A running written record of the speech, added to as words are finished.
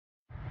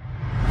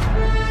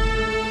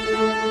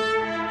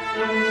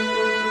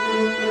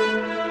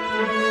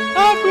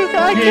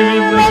I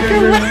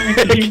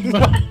can't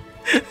look.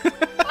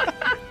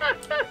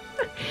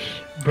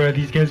 Bro,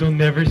 these guys will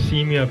never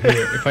see me up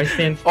here. If I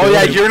stand still... Oh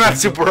yeah, you're not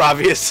super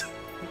obvious.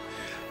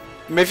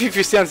 Maybe if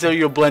you stand still,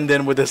 you'll blend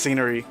in with the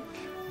scenery.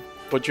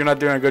 But you're not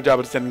doing a good job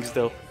of standing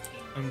still.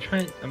 I'm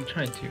trying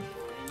to.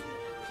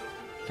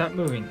 Stop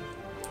moving.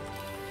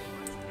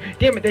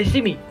 Damn it, they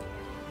see me!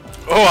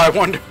 Oh, I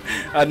wonder.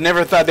 I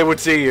never thought they would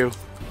see you.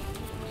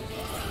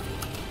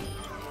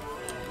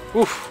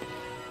 Oof.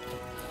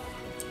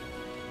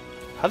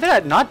 How did I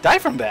not die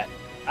from that?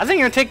 I didn't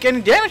even take any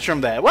damage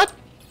from that. What?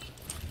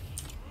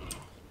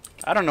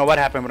 I don't know what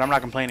happened, but I'm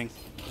not complaining.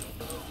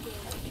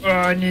 Oh,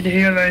 I need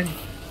healing.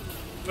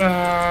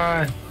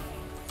 I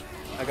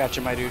got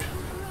you, my dude.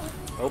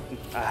 Oh,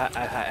 I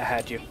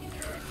had you.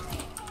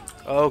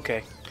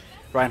 Okay.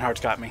 Reinhardt's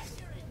got me.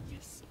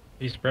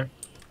 Peace, bro.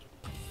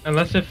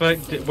 Unless if I...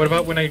 What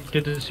about when I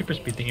did the super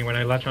speed thingy, when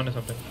I latch onto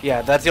something?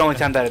 Yeah, that's the only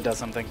time that it does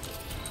something.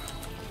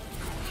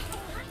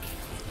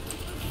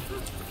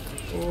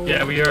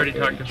 Yeah, we already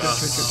talked about that.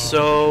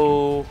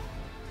 So...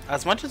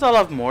 As much as I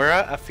love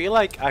Moira, I feel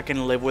like I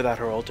can live without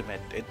her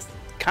ultimate. It's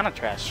kind of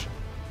trash.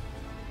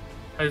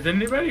 Has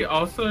anybody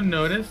also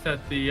noticed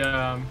that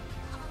the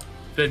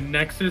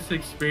Nexus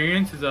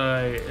experience is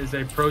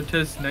a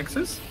protest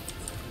Nexus?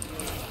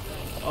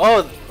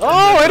 Oh,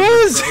 it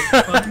is!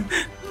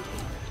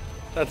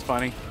 That's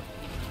funny.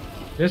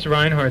 This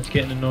Reinhardt's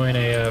getting annoying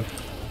AF.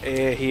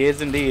 He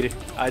is indeed.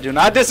 I do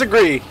not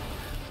disagree,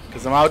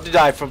 because I'm out to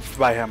die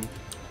by him.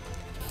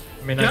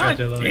 I mean, God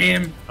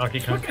damn! Look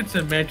at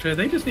Symmetra.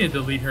 They just need to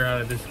delete her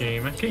out of this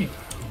game. I can't.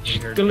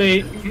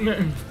 Delete.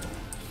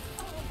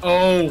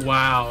 Oh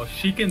wow,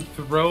 she can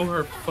throw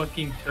her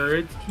fucking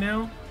turrets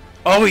now.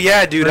 Oh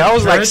yeah, dude, I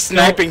was like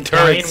sniping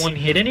turrets. In one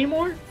hit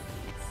anymore?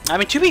 I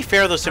mean, to be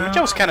fair though, Symmetra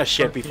was kind of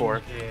shit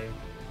before.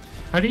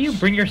 How do you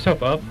bring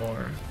yourself up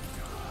more?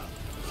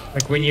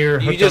 Like when you're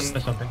hooked onto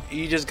something.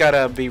 You just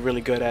gotta be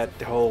really good at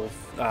the whole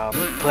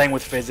playing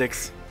with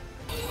physics.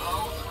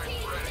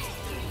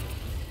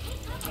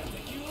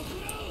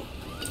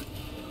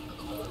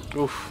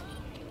 Oof.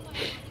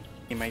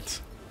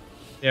 Teammates.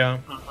 Yeah.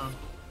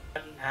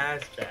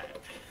 As bad.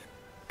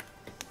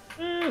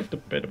 It's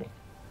debatable.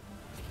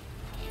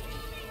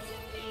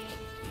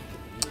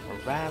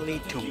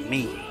 Rally to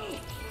me.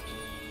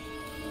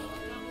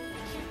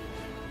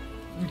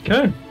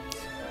 Okay.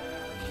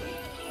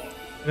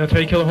 That's how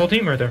you kill a whole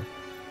team right there.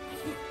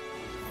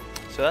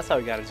 So that's how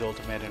he got his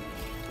ultimate in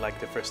like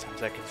the first 10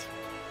 seconds.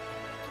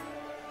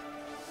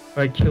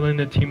 By killing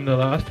the team in the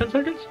last 10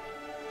 seconds?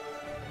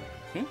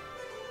 Hmm?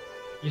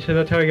 You said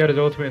that's how he got his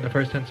ultimate in the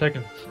first 10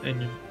 seconds,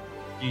 and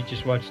you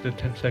just watched the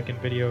 10-second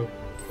video,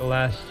 the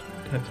last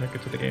 10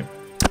 seconds of the game.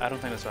 I don't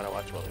think that's what I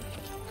watched, William.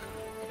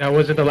 That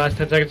wasn't the last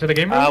 10 seconds of the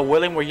game, right?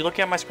 William, were you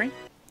looking at my screen?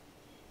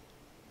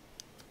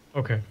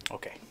 Okay.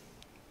 Okay.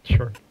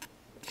 Sure.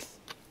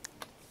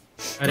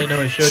 I didn't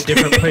know it showed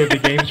different play of the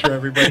games for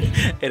everybody.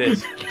 It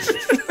is.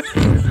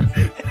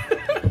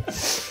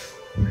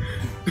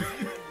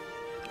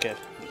 Okay,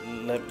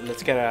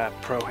 let's get a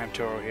pro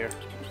Hamtaro here.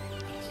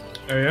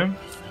 Oh yeah?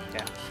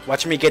 Yeah.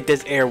 Watch me get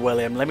this air,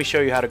 William. Let me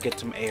show you how to get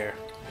some air.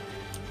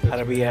 How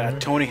to be a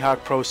Tony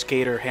Hawk Pro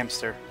Skater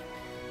hamster.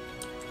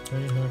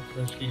 Tony Hawk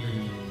Pro Skater.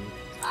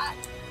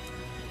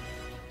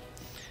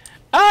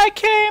 I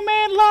came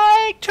in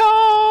like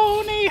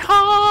Tony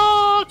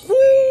Hawk.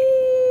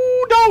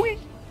 Woo, doggy.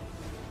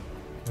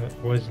 That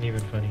wasn't even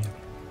funny.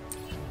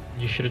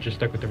 You should have just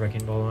stuck with the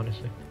wrecking ball,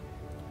 honestly.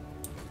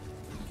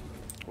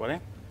 What?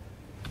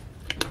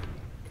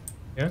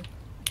 Yeah?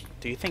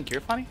 Do you think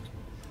you're funny?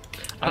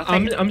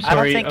 I'm sorry. I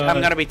don't think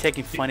I'm gonna be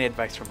taking funny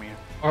advice from you.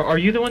 Are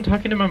you the one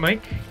talking to my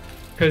mic?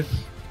 Cause.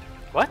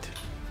 What?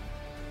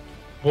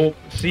 Well,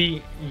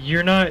 see,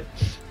 you're not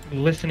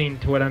listening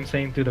to what I'm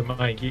saying through the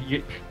mic.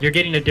 You're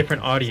getting a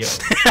different audio.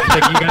 It's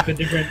like you got the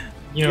different,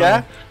 you know.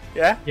 Yeah?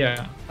 Yeah?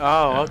 Yeah.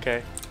 Oh, yeah.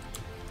 Okay.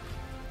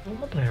 Well,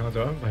 I'll play Hanzo. I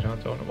haven't played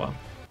Hanzo in a while.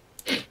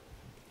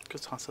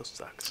 Because Hanzo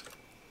sucks.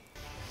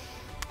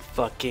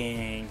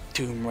 Fucking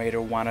Tomb Raider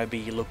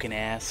wannabe looking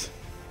ass.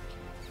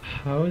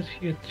 How is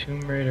he a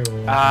Tomb Raider?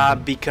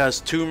 Because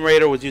Tomb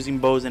Raider was using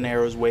bows and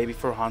arrows way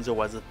before Hanzo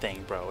was a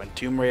thing, bro. And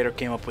Tomb Raider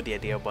came up with the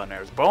idea of bow and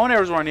arrows. Bow and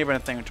arrows weren't even a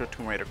thing until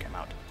Tomb Raider came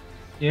out.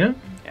 Yeah?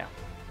 Yeah.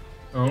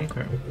 Oh,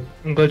 okay.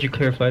 I'm glad you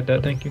clarified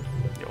that, thank you.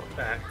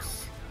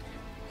 Facts.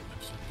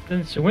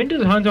 Then, so when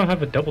does Hanzo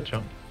have a double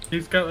jump?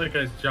 He's got like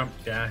a jump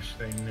dash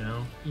thing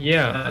now.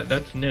 Yeah,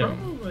 that's new.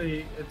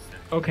 Probably it's...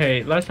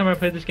 Okay, last time I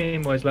played this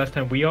game was last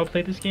time we all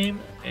played this game,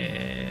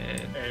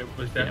 and... It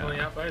was definitely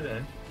out by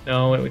then.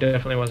 No, it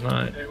definitely was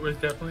not. It was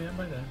definitely out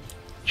by then.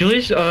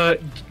 Julius,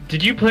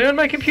 did you play on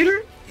my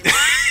computer? Really?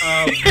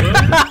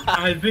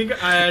 I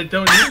think I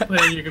don't need to play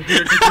on your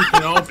computer because we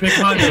can all pick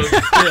Hanzo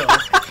still.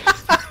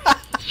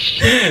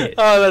 Shit.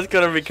 Oh, that's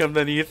gonna become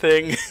the new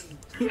thing.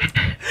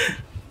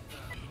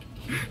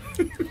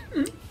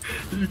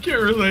 You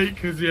can't relate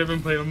because you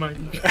haven't played on my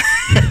computer.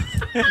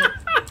 Oh,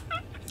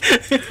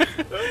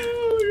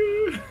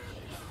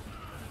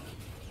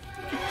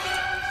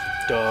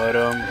 God.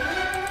 Da-dum.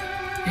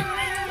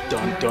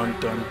 Dun dun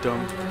dun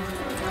dun.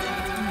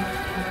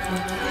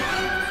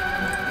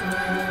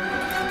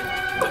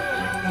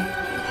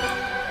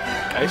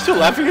 Are you still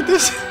laughing at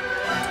this?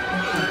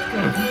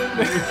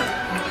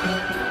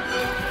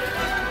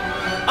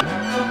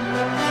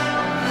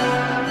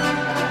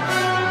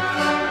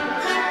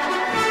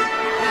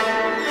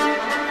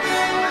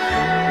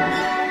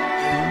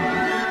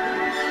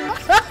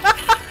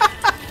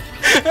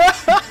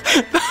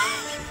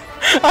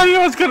 I knew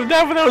I was gonna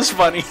die, but that was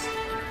funny.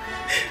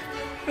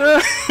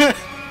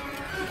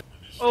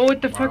 Oh,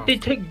 what the fuck?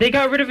 They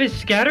got rid of his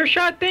scatter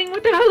shot thing?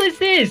 What the hell is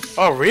this?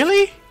 Oh,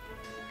 really?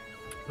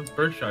 Those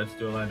burst shots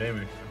do a lot of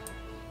damage.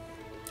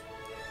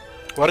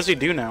 What does he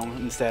do now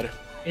instead?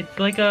 It's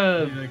like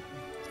a...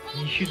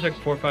 He shoots like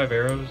 4 or 5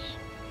 arrows,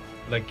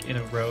 like in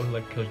a row,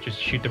 like he'll just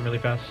shoot them really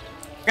fast.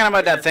 Kind of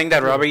about that thing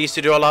that Robert used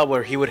to do a lot,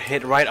 where he would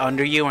hit right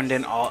under you, and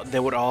then they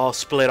would all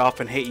split off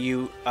and hit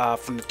you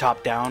from the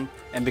top down.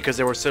 And because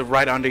they were so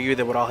right under you,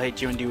 they would all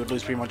hit you, and you would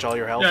lose pretty much all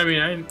your health. Yeah, I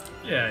mean,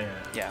 yeah.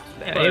 Yeah.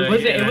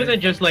 It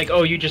wasn't just like,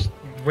 oh, you just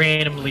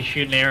randomly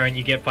shoot an arrow and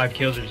you get 5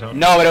 kills or something.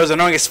 No, but it was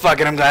annoying as fuck,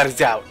 and I'm glad it's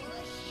out.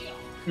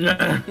 You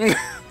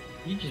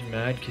just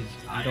mad because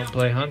you don't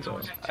play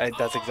Hanzo.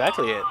 That's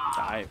exactly it.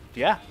 I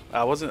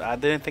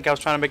didn't think I was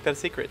trying to make that a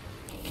secret.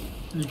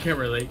 You can't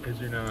relate because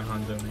you're not a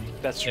Hanzo main.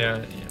 That's true. Yeah.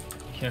 You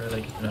can't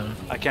relate. No.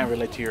 I can't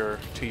relate to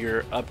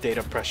your update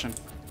impression.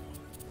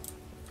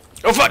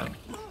 Oh fuck!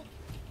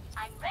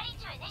 I'm ready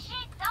to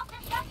initiate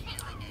self-destruct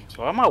sequence.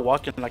 So why am I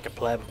walking like a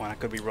pleb when I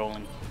could be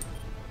rolling?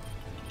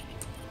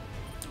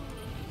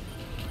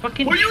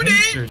 Fucking What you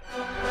Tracer.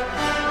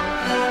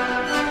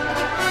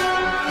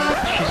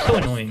 She's so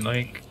annoying.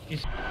 Like,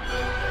 he's...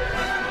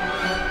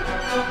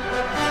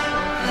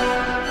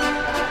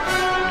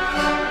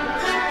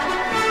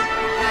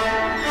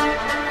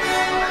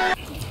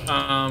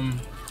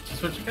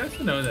 So you guys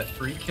to know that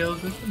 3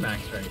 kills is the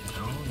max right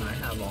now, and I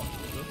have all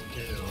those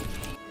kills.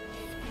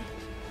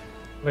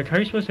 Like, how are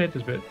you supposed to hit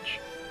this bitch?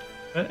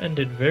 That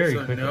ended very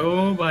So quickly.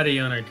 nobody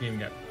on our team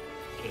got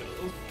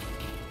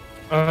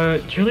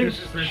kills.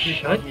 Julius, This is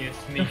shut me a the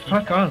sneaky.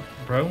 fuck up,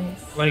 bro.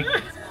 Like,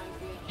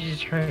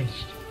 Jesus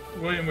Christ.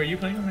 Wait, were you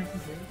playing on my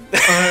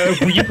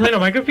computer? Were you playing on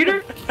my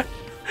computer?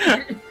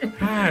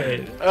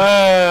 God.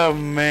 Oh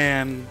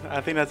man,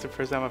 I think that's the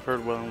first time I've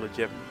heard Willem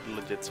legit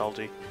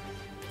salty.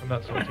 I'm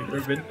not salty,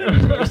 Ruben.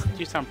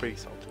 You sound pretty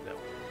salty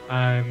though.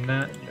 I'm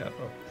not. No.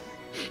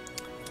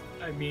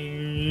 I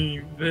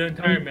mean, the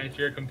entire match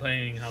you're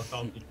complaining how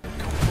salty.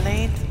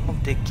 Complaint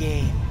of the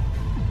game.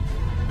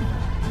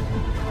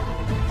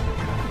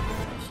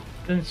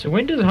 Then, so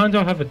when does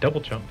Hanzo have a double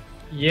jump?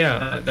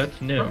 Yeah, that's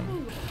new.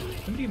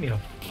 Somebody give me a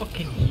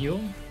fucking heal.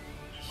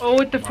 Oh,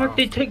 what the fuck?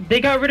 They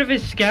got rid of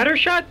his scatter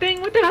shot thing?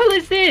 What the hell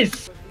is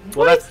this?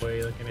 Well, that's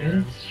Way looking at That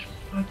him. is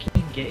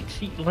fucking gay.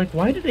 See, like,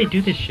 why do they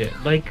do this shit?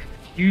 Like,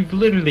 you've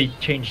literally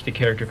changed the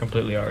character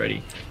completely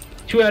already.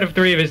 2 out of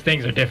 3 of his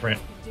things are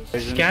different.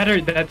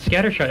 That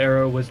scatter shot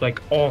arrow was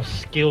like all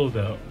skill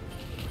though.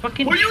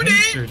 Fucking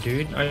Tracer,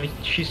 dude.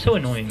 She's so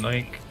annoying.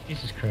 Like,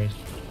 Jesus Christ.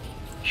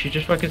 She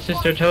just fucking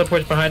sits there,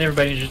 teleports behind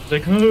everybody, and just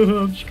like, oh,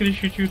 I'm just gonna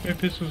shoot you with my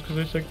pistols because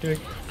I suck dick.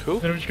 cool.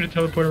 Then I'm just gonna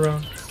teleport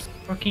around.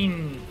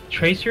 Fucking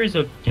Tracer is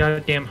a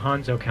goddamn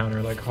Hanzo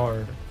counter, like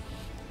hard.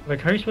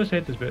 Like, how are you supposed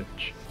to hit this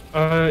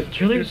bitch?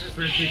 Julius,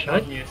 This is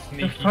shut me a the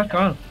sneaky. fuck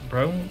up,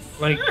 bro.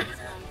 Like,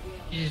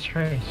 Jesus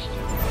Christ.